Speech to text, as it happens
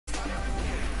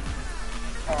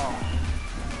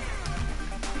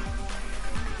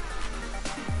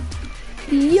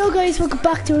Yo guys, welcome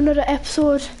back to another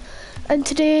episode, and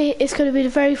today is going to be the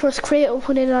very first crate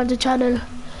opening on the channel.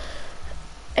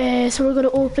 So we're going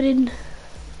to open in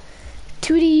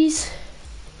two of these,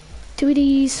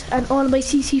 and all of my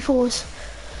CC4s.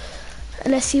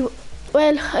 And let's see,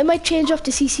 well, I might change up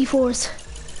the CC4s,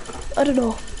 I don't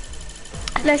know.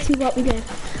 Let's see what we get.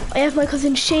 I have my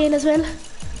cousin Shane as well.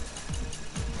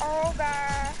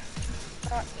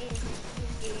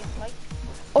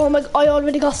 Oh my, I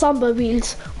already got samba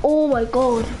wheels. Oh my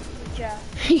god. Yeah.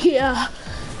 Yeah.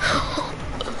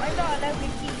 I'm not allowed to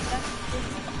keep them.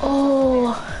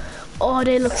 Oh,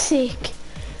 they look sick.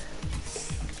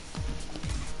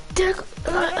 They're,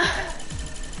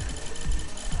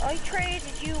 I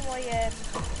traded you my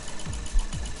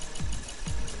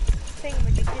thing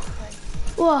with the discount.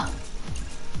 what?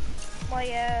 My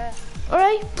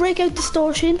Alright, breakout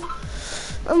distortion.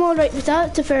 I'm alright with that,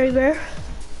 it's a very rare.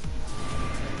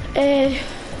 I'm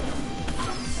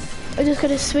just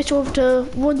gonna switch over to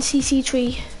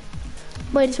 1cc3.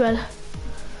 Might as well.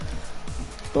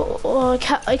 Oh,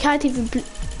 I can't even.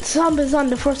 Samba's on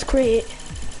the first crate.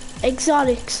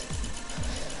 Exotics.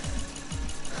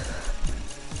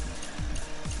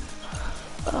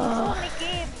 only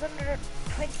games under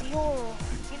 €20.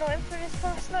 You know, and for this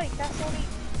first night, that's only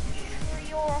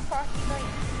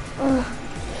 €3.49.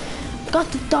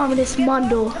 Got the Dominus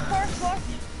Mondo. The first watch.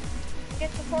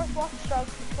 Get the first watchdog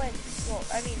for 20. Well,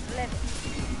 I mean 11.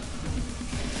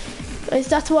 Guys,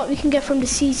 that's what we can get from the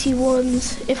CC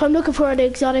ones. If I'm looking for an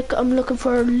exotic, I'm looking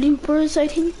for loopers, I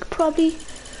think, probably.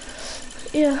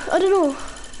 Yeah, I don't know.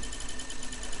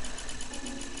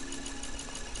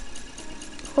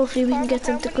 Hopefully we can get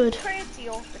something good.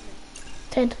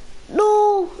 10.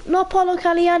 No, not Paulo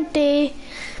Caliente.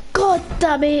 God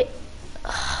damn it.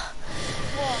 I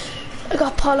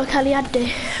got Paulo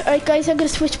Caliente. Alright guys, I'm gonna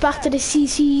switch back to the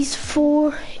CC's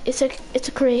 4. It's a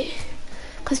crate.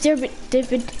 Cause they've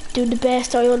been doing the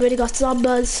best. I already got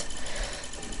Zambas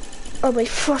on my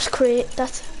first crate.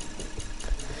 That's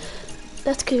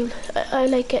cool. I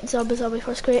like getting Zambas on my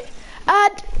first crate.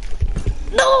 And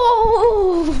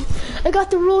no! I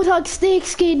got the Roadhog snake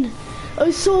skin. I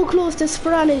was so close to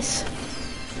Spiralis.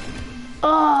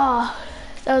 Ah,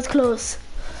 that was close.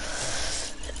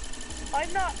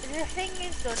 I'm not. The thing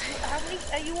is, though, how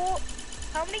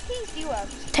many keys do you have?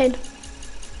 10.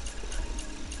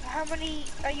 How many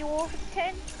are you over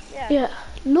 10? Yeah. Yeah.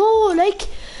 No, like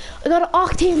I got an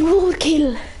octane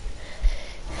roadkill.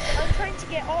 I'm trying to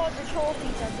get all the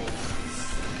trophies, I think.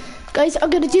 Guys, I'm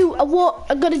gonna do a walk.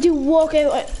 I'm gonna do walk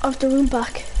out of the room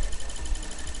back.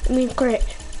 I mean, great.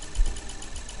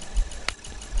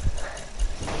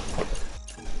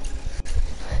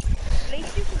 At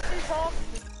least you can still talk.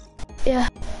 Yeah.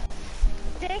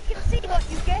 They can see what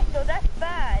you get, though. That's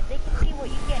bad. They can see what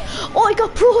you get. Oh, I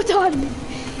got Proton.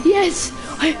 Yes,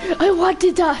 I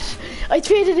wanted that. I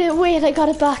traded it away and I got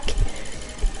it back.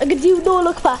 I'm gonna do no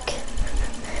look back.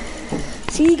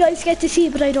 So you guys get to see,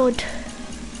 but I don't.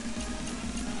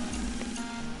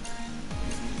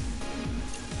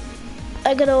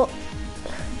 I'm gonna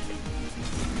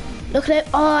look at it.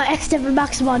 Oh, X-Devil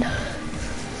Maximon.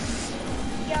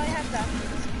 Yeah, I have that.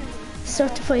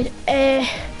 Certified.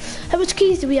 How much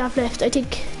keys do we have left? I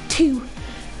think 2.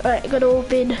 Alright, I'm gonna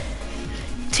open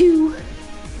 2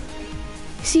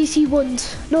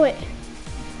 CC1s. No wait.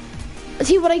 Let's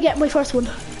see what I get in my first one.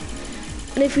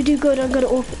 And if we do good, I'm gonna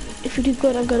open. If we do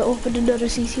good, I'm gonna open another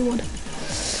CC1.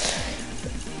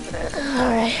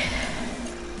 Alright.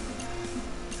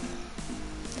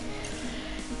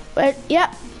 Well,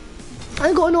 yeah.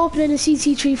 I'm going to open in a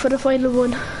CC3 for the final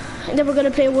one. And then we're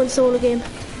gonna play one solo game.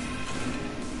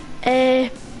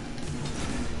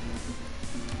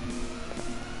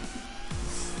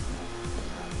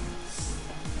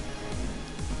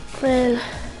 Well,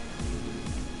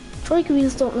 Troika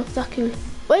wheels don't look that cool.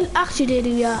 Well, actually they do,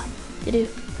 yeah, they do.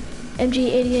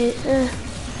 MG88,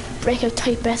 breakout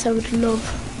type S I would love.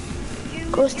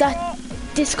 Of course, that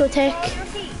discotheque,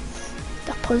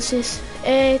 that pulses.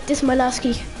 This is my last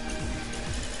key.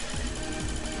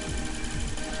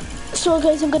 So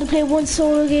guys, I'm gonna play one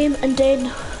solo game and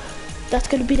then that's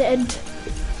gonna be the end.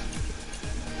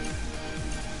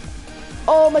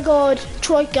 Oh my god,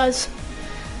 Troikas.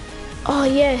 Oh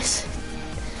yes,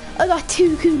 I got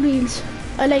 2 cool wheels.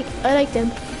 I like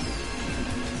them.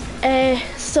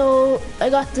 So I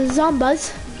got the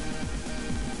Zombas.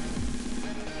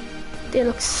 They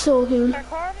look so cool.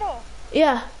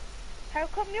 Yeah. How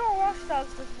come your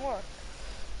watchdogs doesn't work?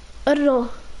 I don't know.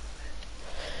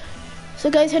 So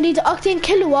guys, I need the Octane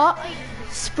Kilowatt,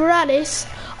 Spiralis.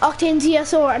 Octane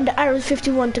ZSR and the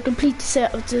RS51 to complete the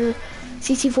set of the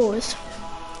CC4s.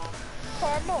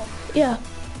 Carmo, Yeah.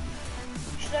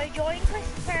 should I join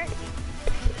Chris's party?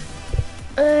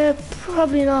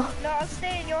 Probably not. No, I'll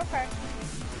stay in your party.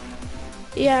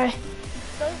 Yeah.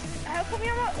 How come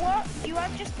you're not, what? You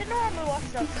want just the normal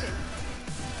Watch Dogs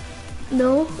too?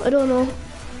 No, I don't know.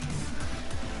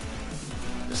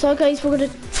 So guys, we're gonna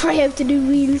try out the new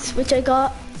wheels which I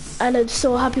got and I'm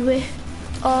so happy with.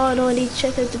 Oh no, I need to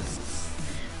check out the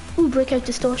breakout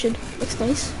distortion. Looks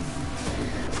nice.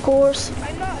 Of course.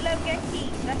 I'm not allowed to get keys,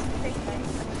 that's the thing, man.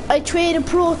 I traded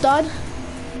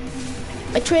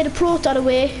Proton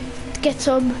away to get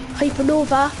some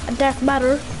Hypernova and Dark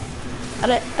Matter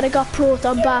and I got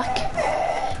Proton back.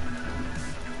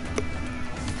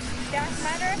 Dark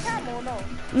Matter camo, no?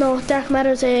 No, Dark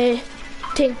Matter's a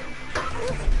thing.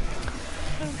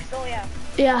 Boost, oh yeah.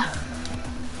 Yeah.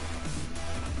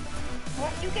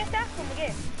 What did you get that from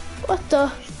again? What the?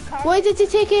 Why did they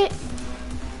take it?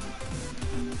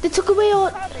 They took away all.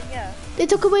 Colin, yeah. They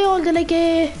took away all the like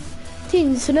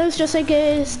things, so now it's just like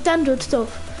standard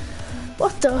stuff.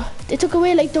 What the? They took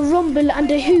away like the rumble and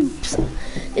the hoops.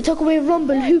 They took away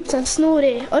rumble, hoops, and snow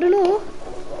day. I don't know.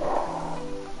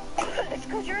 It's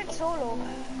because you're in solo.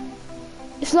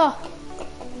 It's not.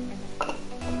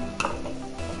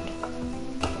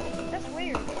 That's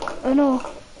weird. I know.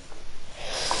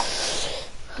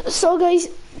 So guys,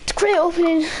 the crate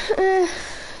opening, it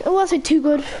wasn't too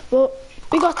good, but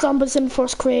we got zombies in the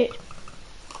first crate.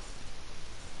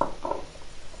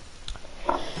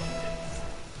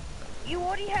 You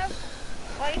already have,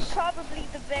 like, probably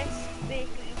the best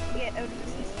vehicle you can get out of the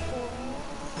CC4.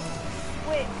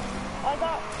 Wait, I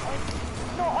got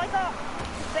the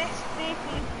best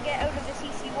vehicle you can get out of the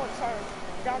CC1, sorry,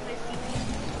 down this CC.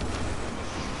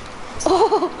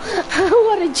 Oh,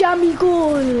 what a jammy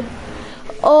goal!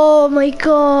 Oh my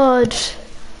god!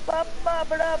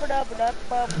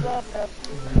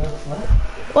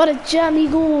 What a jammy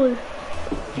goal!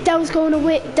 That was going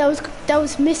away. That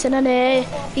was missing, and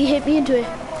he hit me into it.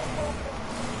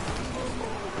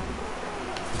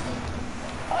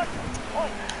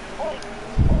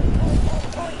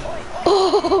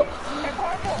 Oh!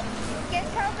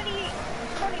 Guess how many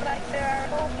money bags there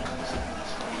are?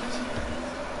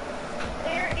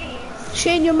 There is.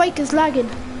 Shane, your mic is lagging.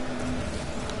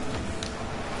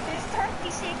 There's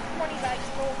 36 money bags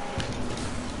broken.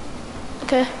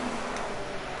 Okay.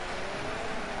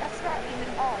 That's not even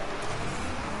all.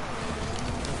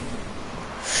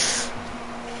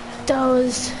 That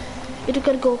was. It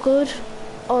gonna go good.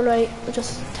 Alright,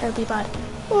 just terribly bad.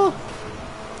 Oh!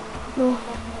 No.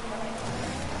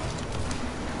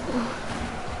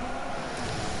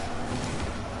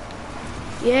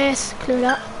 Yes, clear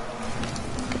that.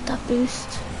 Get that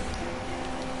boost.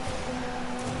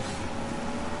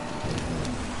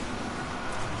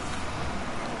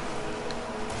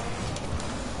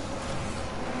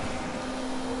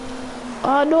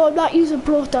 Oh no, I'm not using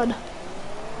Proton.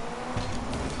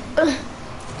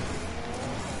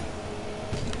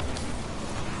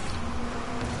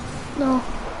 No.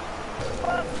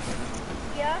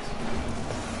 Yeah?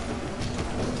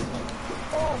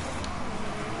 Oh.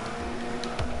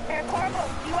 Hey, Carlo,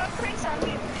 you want crates on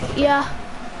you? Yeah.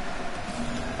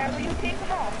 Will you take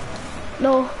them off?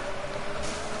 No.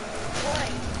 Why?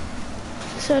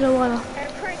 So I don't wanna.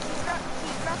 Chris, he's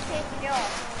not taking you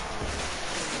off.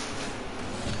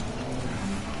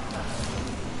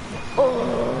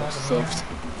 Oh, saved.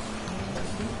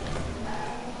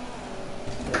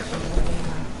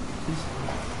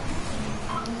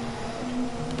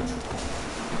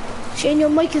 Shane, your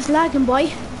mic is lagging,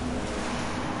 boy.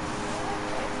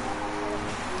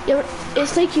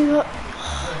 It's like you're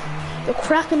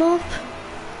cracking up.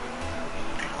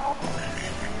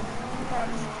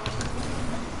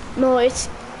 No, it's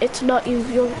not you.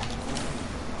 You're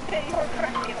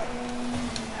cracking up.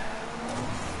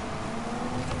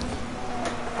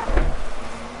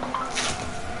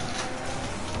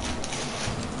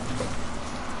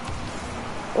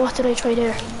 What did I try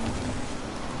there?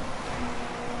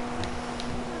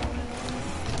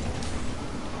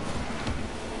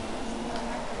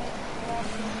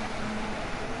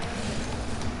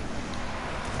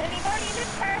 Anybody in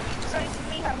this party besides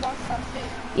me have lost something?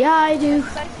 Yeah, I do.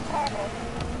 Besides Carlo.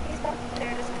 He's not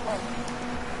there this month.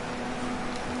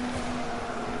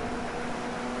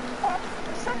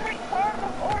 For some reason, Carlo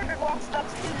ordered Watch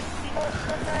Dogs 2, you know,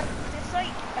 from the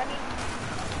site. I mean,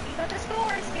 you know, the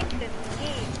store is linked in the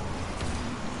game.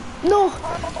 No.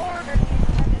 Carlo ordered it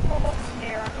and it's all up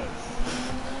there on his.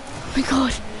 Oh my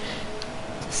god.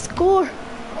 Score.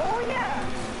 Oh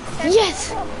yeah. Yes.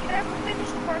 You never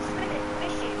finished the first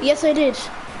mission. Yes, I did.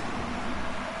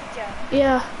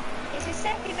 Yeah. It's the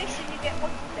second mission you get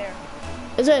multiplayer.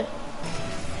 Is it?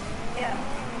 Yeah.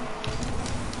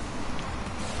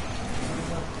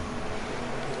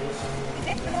 You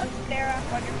get the multiplayer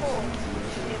app on your phone.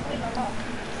 It will unlock.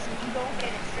 You don't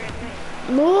get it straight away.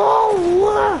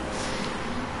 No!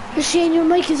 Shane, your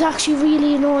mic is actually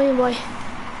really annoying, boy.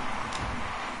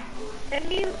 Then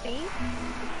mute me.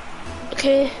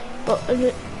 Okay, but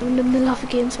I'm in the middle of a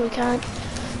game, so I can't.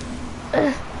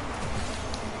 Yeah.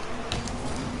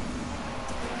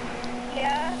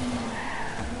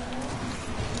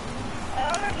 I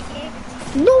already gave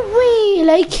it. No way,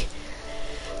 like.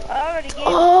 I already gave it.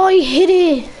 Oh, I hit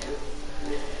it.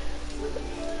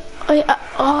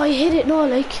 I hit it, no,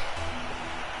 like.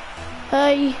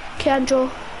 I can't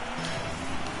draw.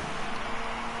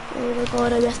 Oh my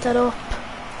god, I messed that up.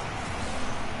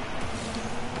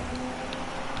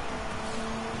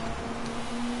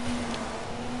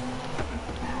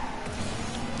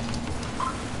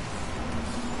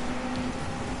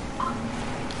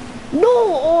 No,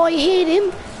 oh, I hit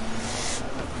him.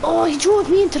 Oh, he drove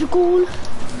me into the goal.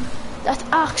 That's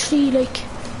actually like,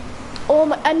 oh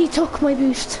my, and he took my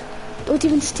boost. Don't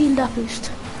even steal that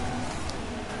boost.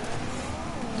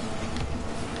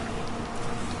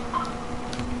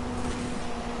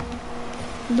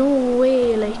 No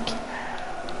way, like.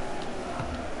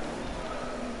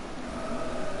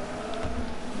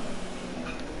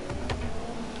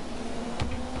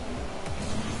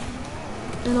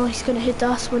 I know he's gonna hit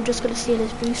that, so I'm just gonna steal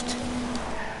his boost.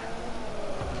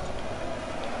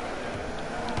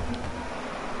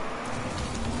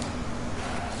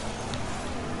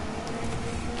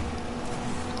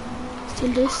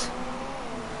 Steal this.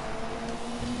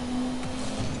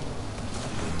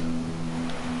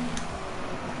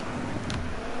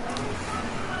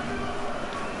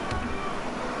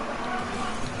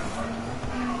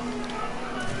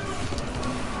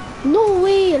 No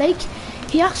way, like,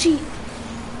 he actually...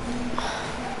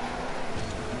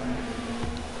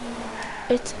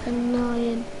 It's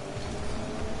annoying.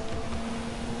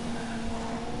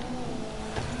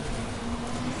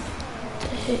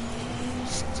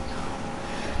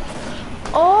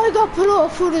 Oh, I got put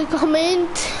off for the comment.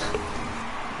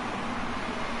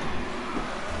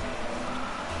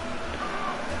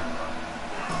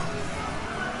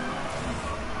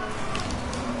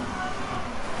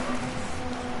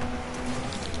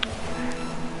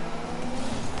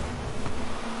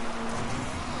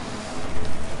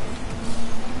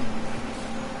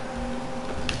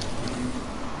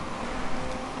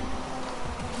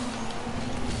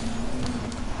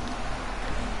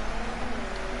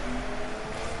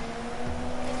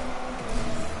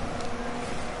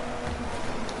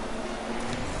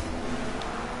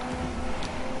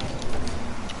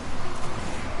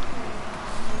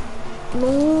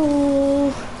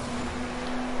 No.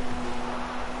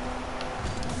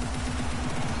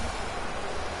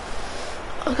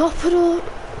 I got put on.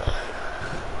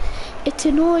 It's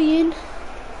annoying.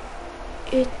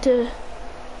 It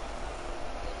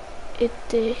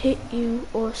hit you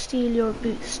or steal your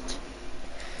boost.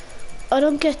 I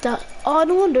don't get that. Oh,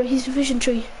 no wonder he's Division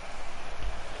 3.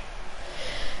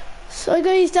 So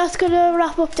guys, that's gonna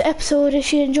wrap up the episode.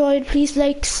 If you enjoyed, please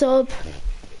like, sub.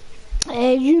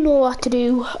 You know what to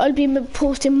do. I'll be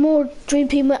posting more Dream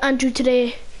Team with Andrew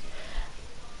today.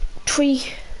 3,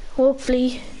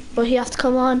 hopefully, but he has to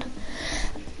come on.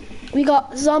 We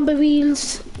got Zombie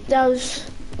Wheels.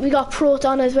 We got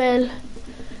Proton as well.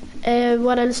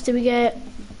 What else did we get?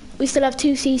 We still have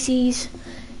 2 CCs.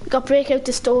 We got Breakout the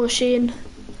Distortion.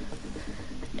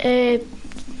 That.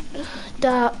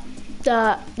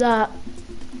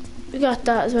 We got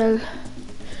that as well.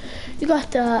 We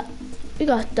got that. We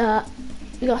got that.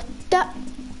 We got that.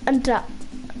 And that.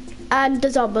 And the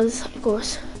zombies, of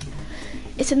course.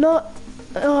 It's a not.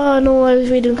 Oh no, I was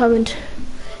reading a comment.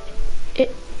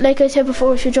 Like I said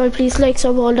before, if you enjoyed, please like,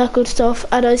 sub, all that good stuff.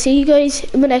 And I'll see you guys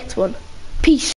in the next one. Peace.